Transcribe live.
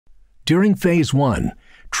During Phase 1,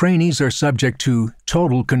 trainees are subject to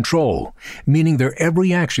total control, meaning their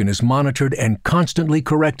every action is monitored and constantly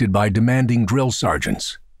corrected by demanding drill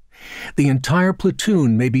sergeants. The entire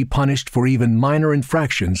platoon may be punished for even minor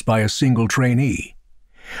infractions by a single trainee.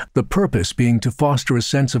 The purpose being to foster a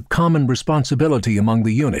sense of common responsibility among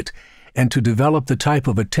the unit and to develop the type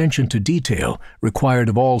of attention to detail required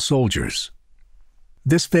of all soldiers.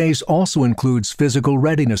 This phase also includes physical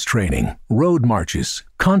readiness training, road marches,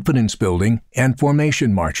 confidence building, and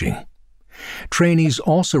formation marching. Trainees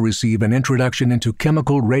also receive an introduction into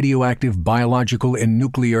chemical, radioactive, biological, and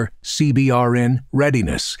nuclear CBRN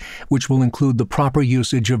readiness, which will include the proper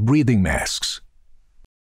usage of breathing masks.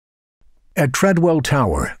 At Treadwell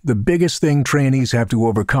Tower, the biggest thing trainees have to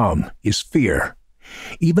overcome is fear.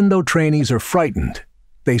 Even though trainees are frightened,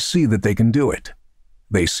 they see that they can do it.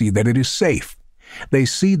 They see that it is safe. They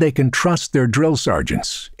see they can trust their drill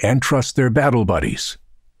sergeants and trust their battle buddies.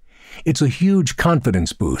 It's a huge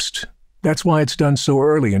confidence boost. That's why it's done so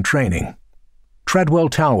early in training. Treadwell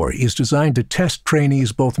Tower is designed to test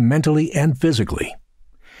trainees both mentally and physically.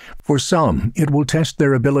 For some, it will test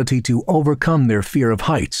their ability to overcome their fear of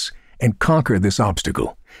heights and conquer this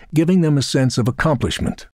obstacle, giving them a sense of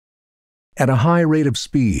accomplishment. At a high rate of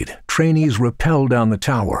speed, trainees rappel down the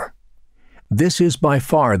tower. This is by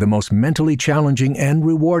far the most mentally challenging and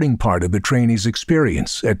rewarding part of the trainees'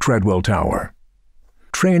 experience at Treadwell Tower.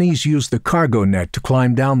 Trainees use the cargo net to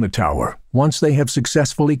climb down the tower once they have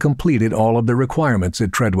successfully completed all of the requirements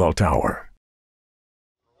at Treadwell Tower.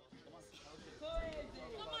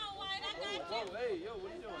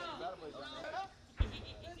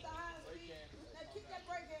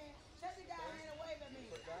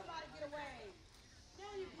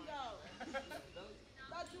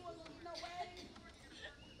 Thought you wasn't getting away.